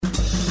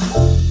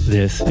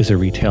This is a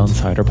Retail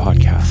Insider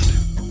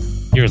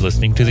podcast. You're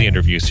listening to the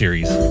interview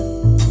series.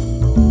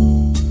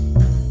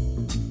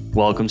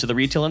 Welcome to the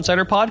Retail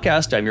Insider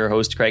podcast. I'm your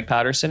host, Craig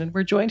Patterson, and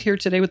we're joined here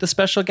today with a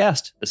special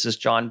guest. This is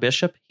Jon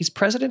Bishop. He's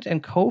president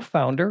and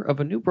co-founder of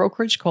a new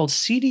brokerage called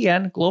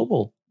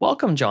CDNGLOBAL.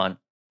 Welcome, Jon.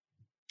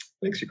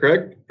 Thanks,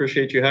 Craig.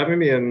 Appreciate you having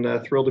me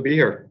and thrilled to be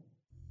here.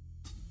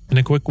 And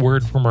a quick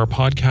word from our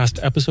podcast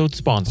episode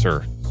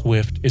sponsor.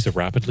 Swift is a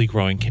rapidly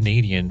growing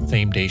Canadian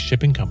same-day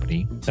shipping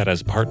company that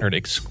has partnered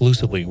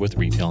exclusively with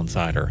Retail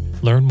Insider.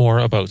 Learn more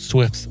about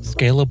Swift's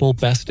scalable,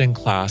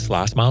 best-in-class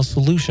last-mile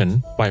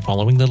solution by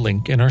following the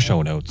link in our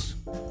show notes.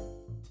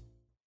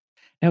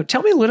 Now,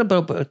 tell me a little bit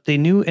about the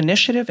new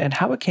initiative and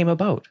how it came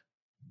about.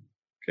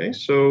 Okay,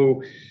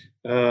 so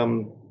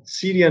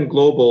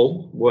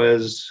CDNGLOBAL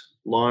was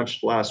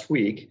launched last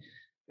week.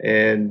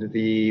 And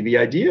the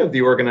idea of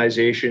the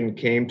organization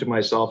came to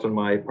myself and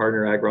my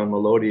partner, Agron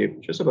Melody,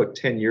 just about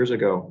 10 years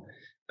ago.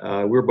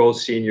 We were both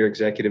senior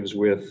executives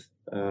with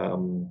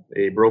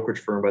a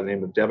brokerage firm by the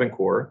name of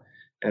Devoncore.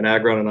 And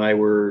Agron and I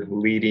were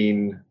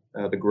leading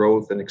the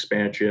growth and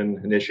expansion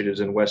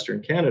initiatives in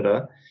Western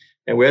Canada.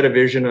 And we had a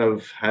vision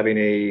of having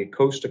a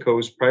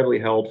coast-to-coast, privately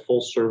held,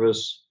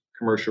 full-service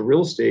commercial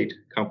real estate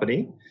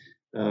company.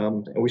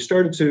 And we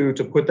started to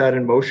put that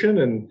in motion.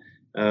 And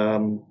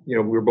we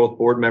were both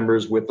board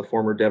members with the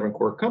former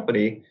Devoncore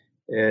company,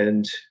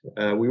 and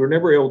we were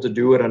never able to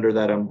do it under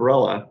that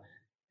umbrella.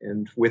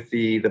 And with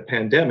the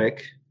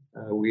pandemic,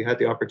 we had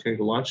the opportunity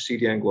to launch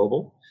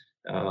CDNGLOBAL.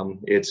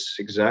 It's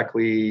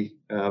exactly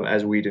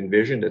as we'd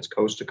envisioned. It's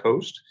coast to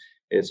coast.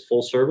 It's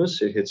full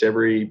service. It hits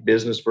every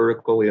business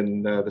vertical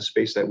in the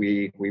space that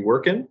we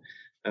work in.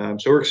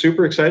 So we're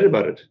super excited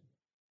about it.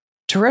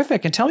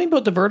 Terrific. And tell me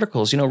about the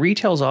verticals.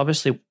 Retail is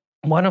obviously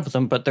one of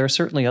them, but there are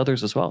certainly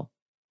others as well.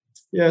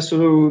 Yeah,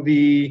 so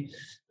in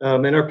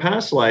our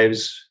past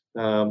lives,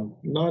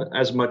 not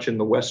as much in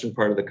the western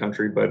part of the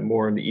country, but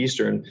more in the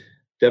eastern,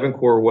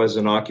 Devoncore was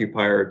an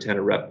occupier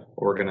tenant rep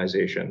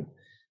organization.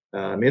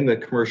 In the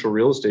commercial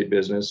real estate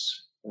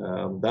business,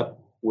 that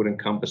would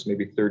encompass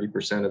maybe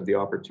 30% of the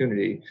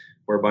opportunity,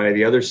 whereby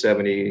the other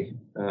 70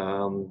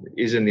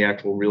 is in the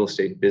actual real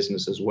estate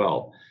business as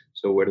well.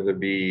 So whether it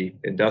be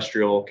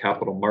industrial,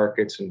 capital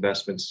markets,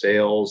 investment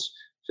sales,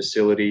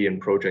 facility and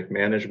project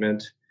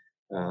management,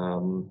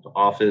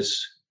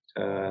 office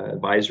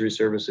advisory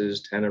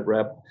services, tenant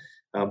rep.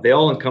 They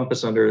all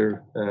encompass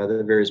under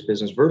the various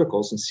business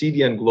verticals. And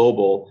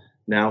CDNGLOBAL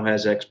now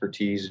has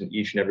expertise in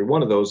each and every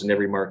one of those in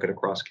every market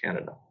across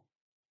Canada.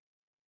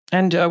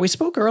 And we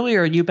spoke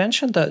earlier, you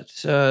mentioned that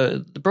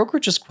the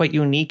brokerage is quite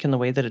unique in the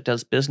way that it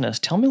does business.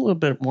 Tell me a little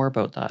bit more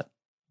about that.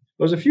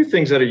 There's a few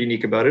things that are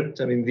unique about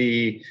it. I mean,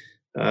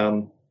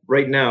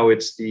 right now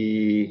it's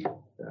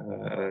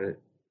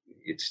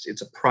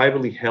it's a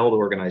privately held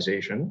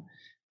organization.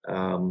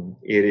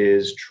 It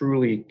is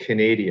truly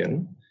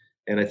Canadian.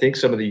 And I think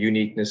some of the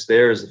uniqueness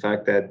there is the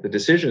fact that the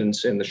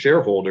decisions and the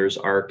shareholders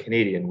are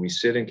Canadian. We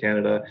sit in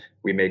Canada,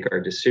 we make our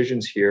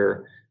decisions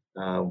here.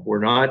 We're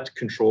not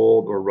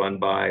controlled or run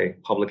by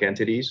public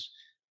entities,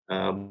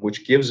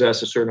 which gives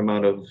us a certain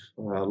amount of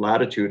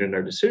latitude in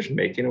our decision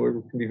making. And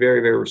we can be very,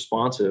 very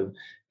responsive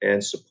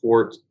and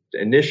support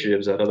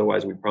initiatives that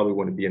otherwise we probably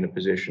wouldn't be in a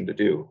position to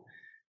do.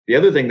 The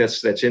other thing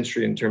that's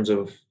interesting in terms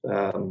of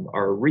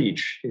our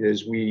reach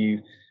is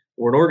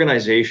we're an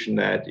organization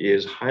that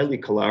is highly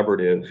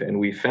collaborative, and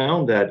we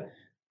found that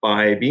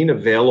by being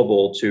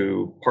available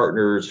to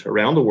partners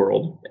around the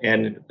world,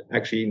 and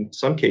actually in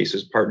some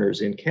cases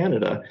partners in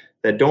Canada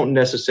that don't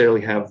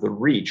necessarily have the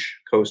reach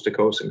coast to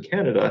coast in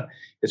Canada,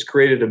 it's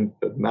created a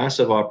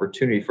massive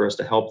opportunity for us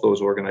to help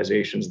those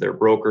organizations, their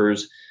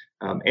brokers,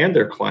 and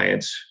their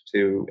clients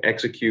to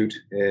execute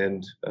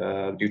and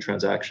do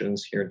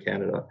transactions here in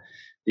Canada.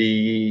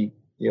 The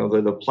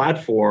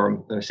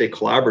platform, and I say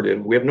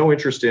collaborative, we have no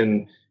interest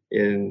in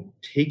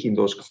taking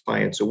those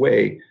clients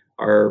away.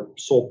 Our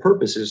sole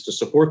purpose is to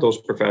support those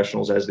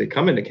professionals as they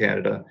come into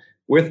Canada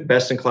with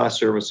best-in-class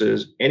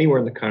services anywhere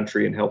in the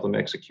country and help them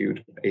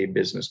execute a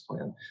business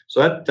plan.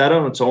 So that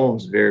on its own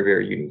is very,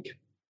 very unique.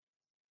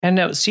 And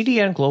now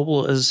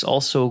CDNGLOBAL is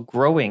also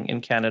growing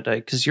in Canada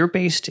because you're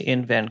based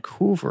in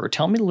Vancouver.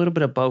 Tell me a little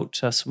bit about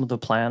some of the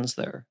plans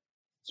there.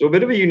 So a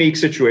bit of a unique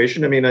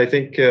situation. I mean, I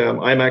think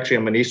I'm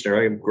an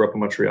Easterner. I grew up in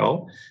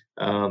Montreal.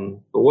 But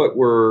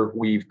what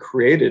we've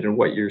created and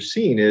what you're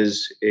seeing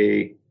is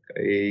a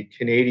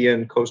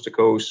Canadian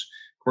coast-to-coast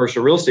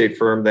commercial real estate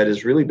firm that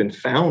has really been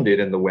founded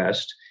in the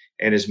West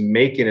and is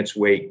making its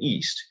way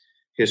east.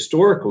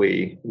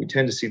 Historically, we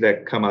tend to see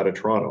that come out of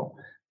Toronto.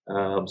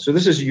 So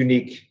this is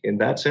unique in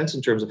that sense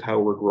in terms of how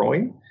we're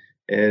growing.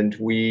 And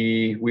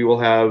we will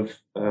have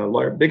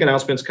big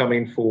announcements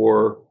coming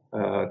for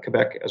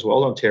Quebec as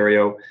well,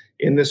 Ontario,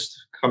 in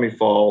this coming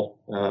fall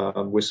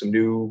with some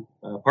new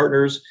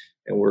partners.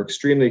 And we're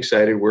extremely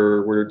excited.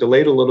 We're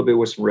delayed a little bit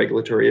with some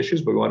regulatory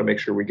issues, but we want to make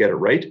sure we get it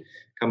right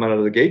coming out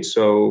of the gate.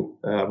 So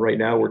right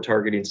now we're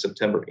targeting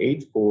September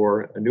 8th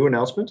for a new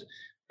announcement,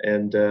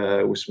 and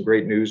with some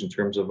great news in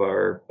terms of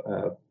our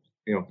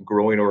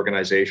growing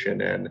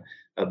organization and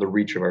the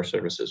reach of our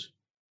services.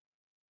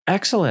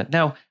 Excellent.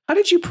 Now, how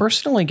did you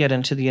personally get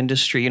into the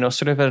industry,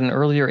 sort of at an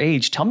earlier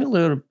age? Tell me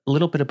a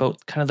little bit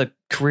about kind of the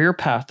career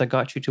path that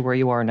got you to where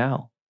you are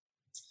now.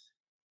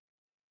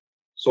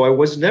 So I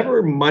was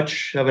never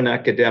much of an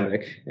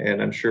academic,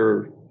 and I'm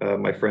sure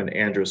my friend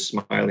Andrew is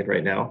smiling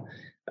right now.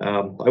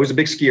 I was a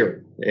big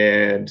skier,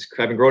 and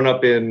having grown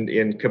up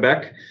in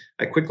Quebec,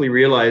 I quickly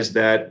realized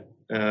that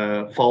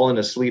falling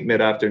asleep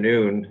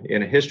mid-afternoon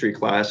in a history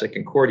class at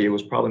Concordia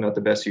was probably not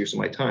the best use of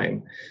my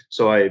time.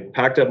 So I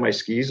packed up my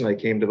skis and I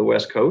came to the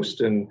West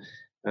Coast and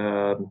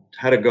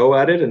had a go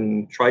at it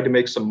and tried to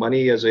make some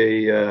money as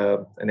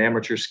an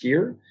amateur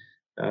skier.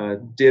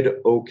 Did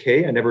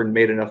okay. I never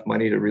made enough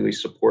money to really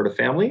support a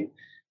family.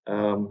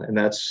 And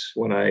that's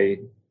when I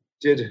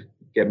did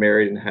get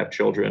married and have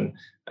children.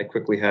 I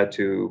quickly had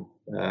to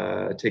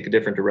take a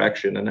different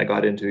direction. And I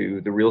got into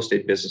the real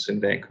estate business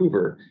in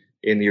Vancouver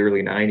in the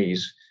early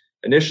 90s,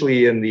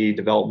 initially in the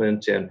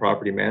development and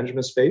property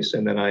management space.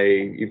 And then I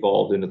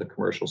evolved into the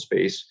commercial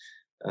space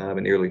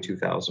in the early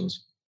 2000s.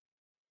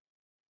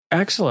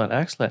 Excellent,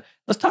 excellent.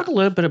 Let's talk a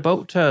little bit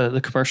about the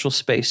commercial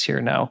space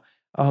here now.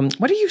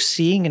 What are you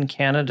seeing in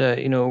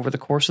Canada, over the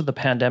course of the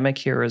pandemic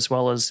here, as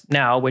well as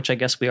now, which I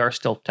guess we are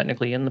still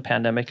technically in the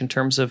pandemic, in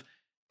terms of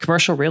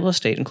commercial real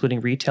estate,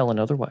 including retail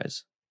and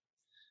otherwise?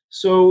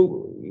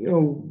 So,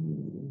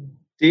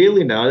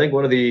 daily now, I think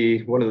one of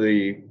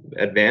the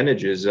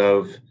advantages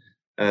of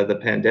the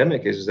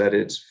pandemic is that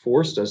it's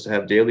forced us to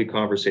have daily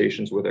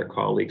conversations with our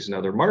colleagues in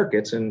other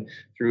markets and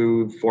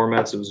through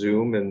formats of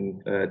Zoom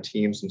and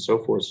Teams and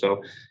so forth.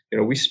 So,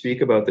 we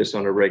speak about this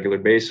on a regular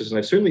basis, and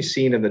I've certainly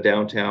seen in the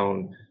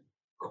downtown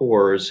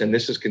cores, and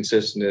this is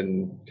consistent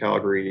in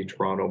Calgary,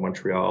 Toronto,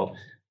 Montreal,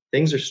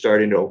 things are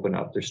starting to open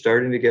up. They're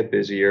starting to get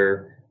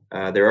busier.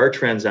 There are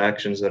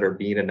transactions that are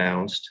being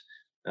announced.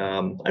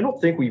 I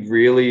don't think we've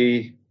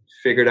really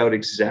figured out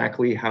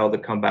exactly how the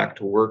come back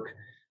to work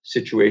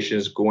situation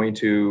is going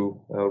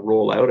to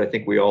roll out. I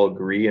think we all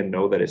agree and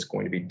know that it's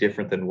going to be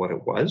different than what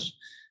it was.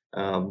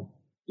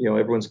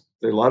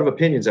 There are a lot of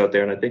opinions out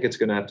there, and I think it's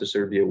going to have to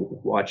sort of be a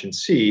watch and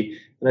see.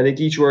 And I think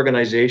each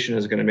organization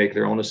is going to make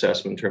their own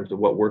assessment in terms of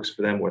what works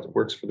for them, what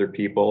works for their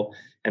people,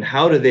 and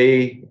how do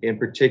they, in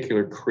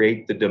particular,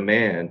 create the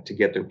demand to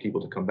get their people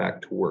to come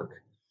back to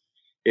work.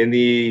 In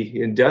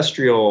the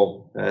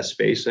industrial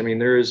space, I mean,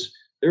 there is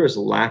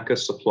lack of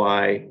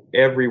supply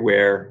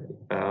everywhere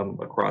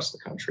across the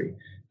country.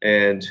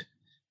 And,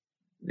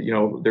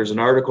 there's an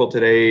article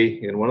today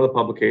in one of the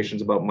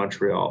publications about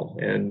Montreal,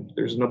 and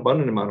there's an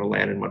abundant amount of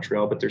land in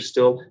Montreal, but there's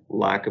still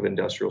lack of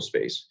industrial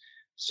space.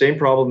 Same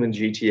problem in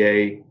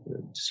GTA,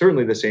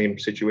 certainly the same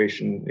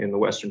situation in the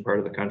western part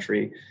of the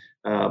country.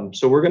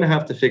 So we're going to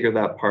have to figure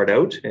that part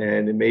out.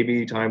 And it may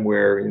be time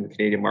where in the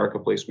Canadian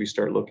marketplace, we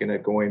start looking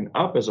at going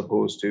up as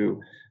opposed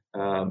to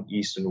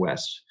east and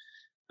west.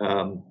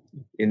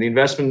 In the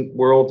investment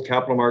world,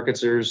 capital markets,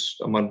 there's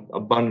an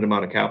abundant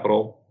amount of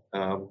capital.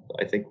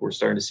 I think we're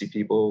starting to see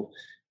people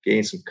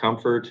gain some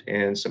comfort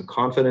and some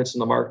confidence in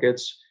the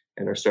markets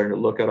and are starting to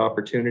look at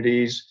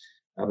opportunities.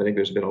 I think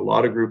there's been a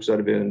lot of groups that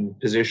have been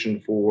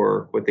positioned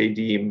for what they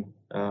deem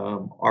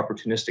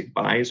opportunistic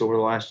buys over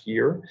the last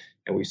year,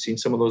 and we've seen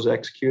some of those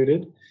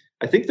executed.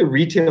 I think the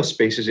retail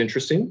space is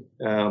interesting.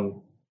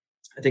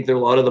 I think there are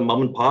a lot of the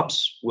mom and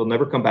pops will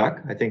never come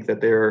back. I think that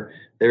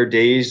their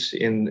days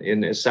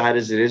in as sad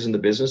as it is in the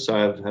business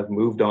have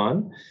moved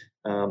on.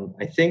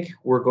 I think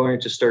we're going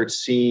to start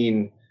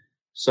seeing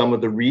some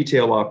of the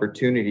retail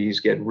opportunities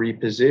get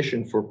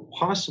repositioned for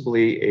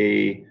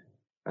possibly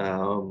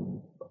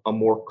a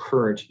more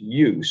current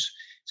use.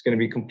 It's going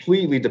to be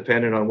completely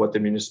dependent on what the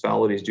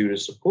municipalities do to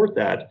support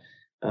that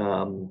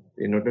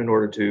in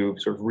order to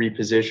sort of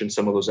reposition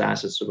some of those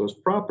assets or those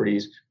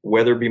properties,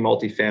 whether it be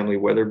multifamily,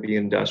 whether it be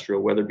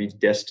industrial, whether it be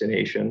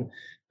destination.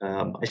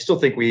 I still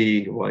think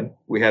we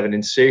have an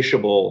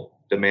insatiable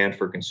demand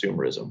for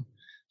consumerism.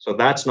 So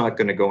that's not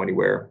going to go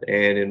anywhere.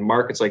 And in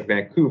markets like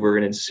Vancouver,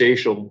 an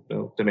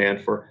insatiable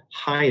demand for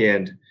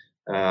high-end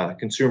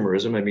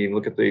consumerism. I mean,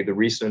 look at the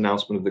recent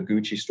announcement of the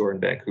Gucci store in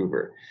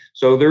Vancouver.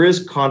 So there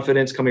is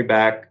confidence coming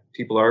back.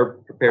 People are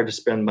prepared to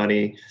spend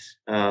money.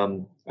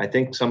 I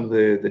think some of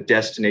the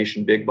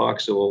destination big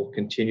box will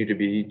continue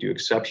to do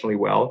exceptionally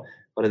well.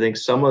 But I think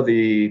some of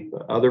the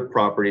other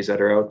properties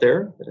that are out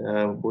there,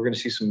 we're going to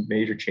see some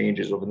major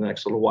changes over the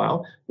next little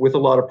while, with a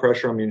lot of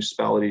pressure on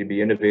municipality to be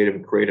innovative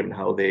and creative in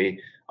how they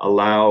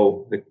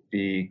allow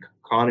the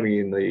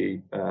economy and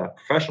the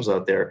professionals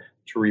out there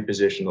to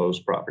reposition those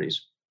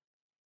properties.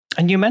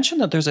 And you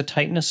mentioned that there's a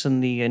tightness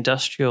in the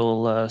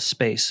industrial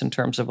space in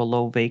terms of a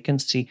low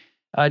vacancy.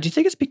 Do you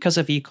think it's because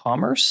of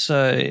e-commerce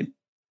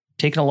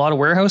taking a lot of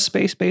warehouse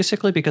space,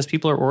 basically, because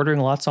people are ordering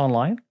lots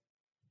online?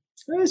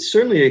 It's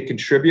certainly a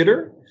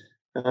contributor.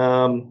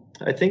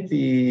 I think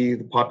the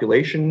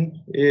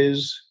population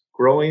is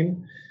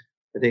growing.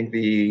 I think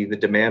the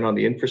demand on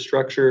the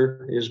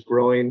infrastructure is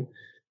growing.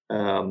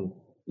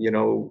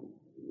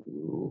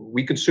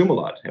 We consume a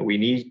lot, and we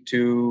need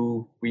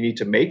to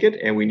make it,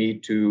 and we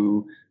need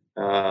to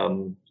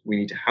We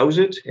need to house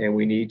it, and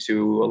we need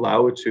to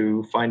allow it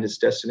to find its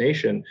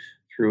destination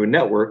through a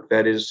network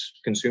that is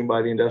consumed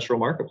by the industrial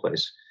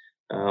marketplace.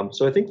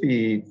 So I think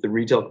the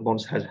retail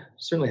components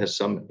certainly has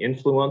some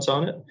influence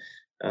on it,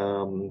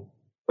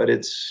 but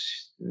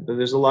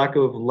there's a lack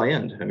of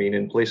land. I mean,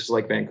 in places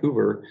like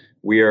Vancouver,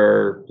 we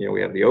have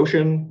the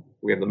ocean,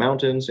 we have the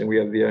mountains, and we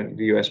have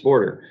the U.S.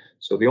 border.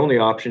 So the only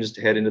option is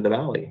to head into the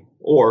valley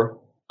or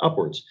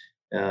upwards.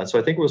 So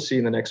I think we'll see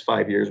in the next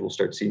 5 years, we'll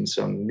start seeing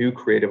some new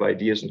creative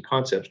ideas and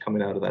concepts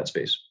coming out of that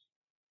space.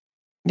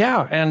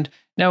 Yeah, and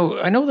now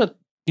I know that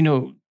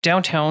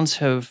downtowns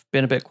have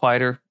been a bit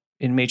quieter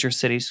in major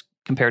cities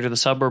compared to the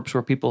suburbs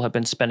where people have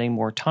been spending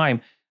more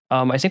time.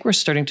 I think we're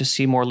starting to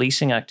see more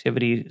leasing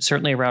activity,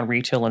 certainly around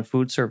retail and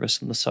food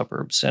service in the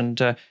suburbs. And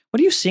what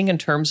are you seeing in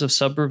terms of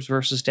suburbs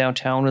versus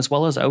downtown, as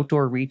well as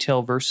outdoor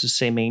retail versus,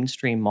 say,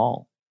 mainstream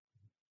mall?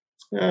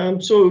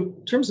 So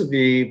in terms of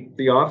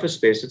the office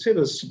space, I'd say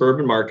the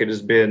suburban market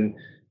has been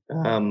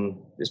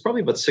is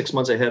probably about 6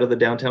 months ahead of the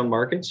downtown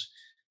markets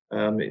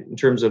in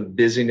terms of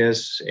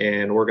busyness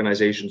and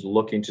organizations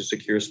looking to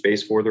secure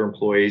space for their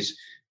employees,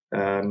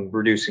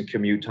 reducing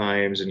commute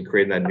times and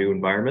creating that new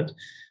environment.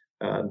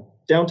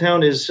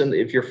 Downtown is,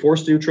 if you're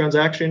forced to do a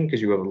transaction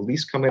because you have a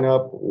lease coming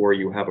up or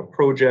you have a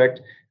project,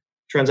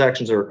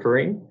 transactions are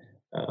occurring,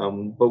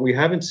 but we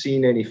haven't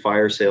seen any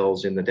fire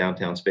sales in the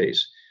downtown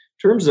space.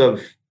 In terms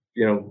of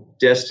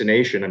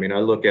destination, I mean, I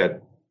look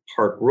at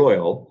Park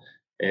Royal,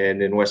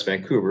 and in West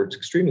Vancouver, it's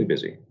extremely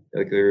busy.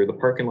 Like the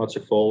parking lots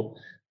are full.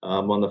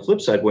 On the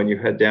flip side, when you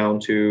head down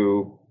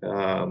to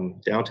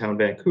downtown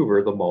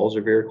Vancouver, the malls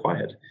are very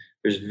quiet.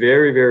 There's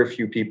very, very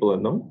few people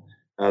in them.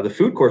 The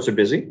food courts are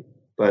busy,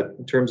 but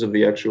in terms of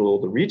the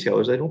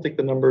retailers, I don't think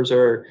the numbers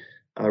are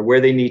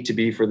where they need to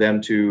be for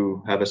them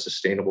to have a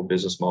sustainable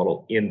business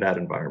model in that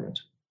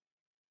environment.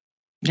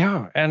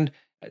 Yeah, and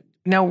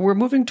now we're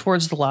moving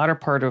towards the latter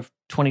part of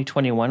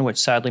 2021, which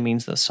sadly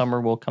means the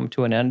summer will come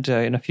to an end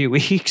in a few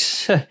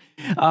weeks.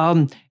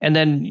 And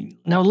then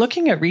now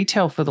looking at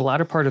retail for the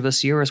latter part of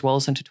this year, as well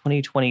as into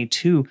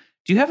 2022,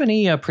 do you have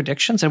any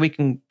predictions? And we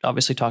can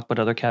obviously talk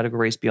about other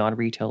categories beyond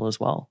retail as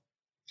well.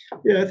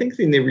 Yeah, I think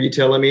in the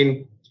retail, I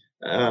mean,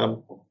 I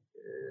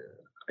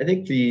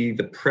think the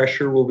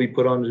pressure will be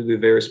put onto the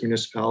various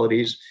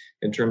municipalities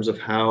in terms of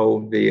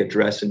how they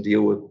address and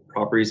deal with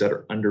properties that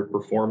are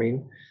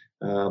underperforming.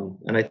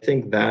 And I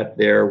think that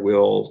there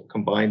will,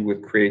 combined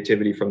with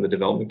creativity from the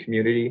development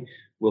community,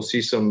 we'll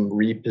see some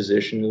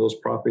repositioning of those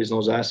properties and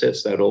those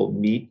assets that'll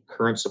meet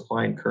current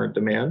supply and current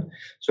demand.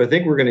 So I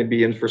think we're going to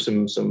be in for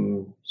some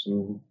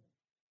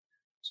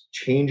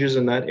changes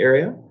in that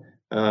area.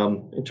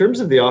 In terms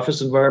of the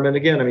office environment,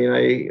 again, I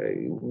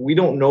mean, we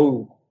don't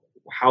know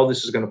how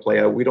this is going to play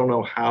out. We don't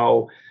know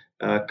how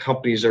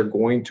companies are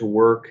going to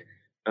work.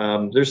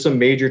 There's some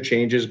major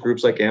changes.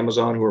 Groups like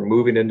Amazon who are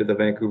moving into the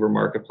Vancouver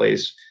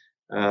marketplace,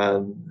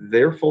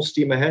 they're full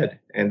steam ahead,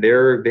 and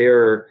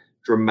they're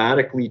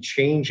dramatically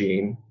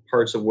changing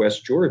parts of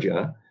West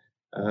Georgia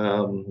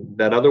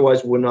that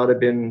otherwise would not have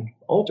been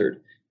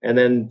altered. And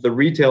then the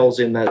retailers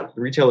in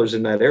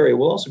that area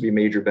will also be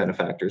major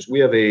benefactors. We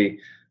have a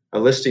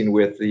listing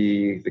with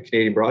the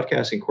Canadian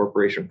Broadcasting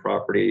Corporation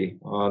property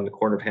on the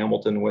corner of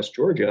Hamilton and West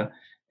Georgia,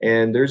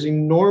 and there's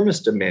enormous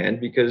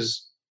demand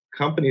because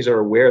companies are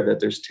aware that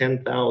there's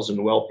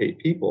 10,000 well-paid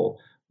people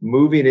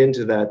moving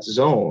into that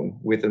zone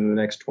within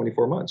the next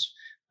 24 months.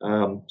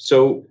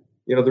 So,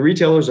 the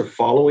retailers are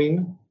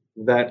following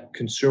that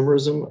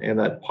consumerism and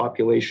that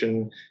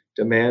population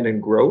demand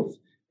and growth,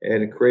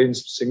 and creating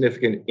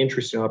significant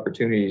interesting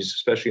opportunities,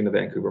 especially in the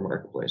Vancouver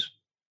marketplace.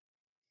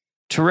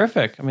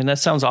 Terrific. I mean, that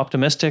sounds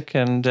optimistic,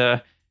 and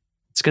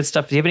it's good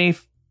stuff. Do you have any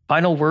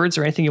final words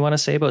or anything you want to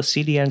say about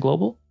CDN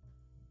Global?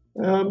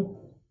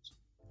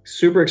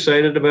 Super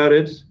excited about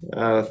it.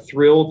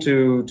 Thrilled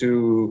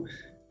to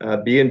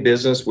be in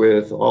business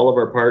with all of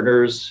our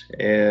partners,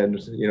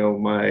 and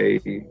my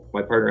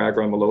partner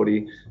Agron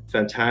Melody,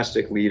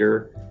 fantastic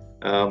leader.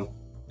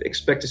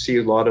 Expect to see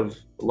a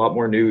lot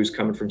more news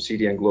coming from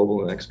CDN Global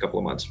in the next couple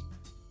of months.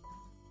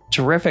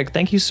 Terrific.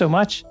 Thank you so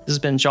much. This has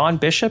been Jon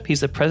Bishop. He's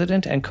the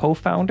president and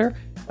co-founder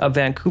of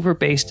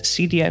Vancouver-based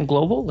CDN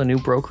Global, a new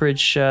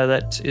brokerage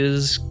that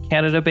is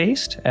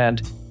Canada-based.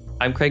 And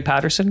I'm Craig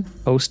Patterson,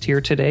 host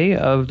here today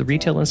of the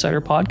Retail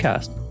Insider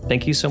Podcast.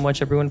 Thank you so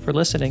much, everyone, for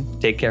listening.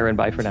 Take care and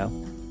bye for now.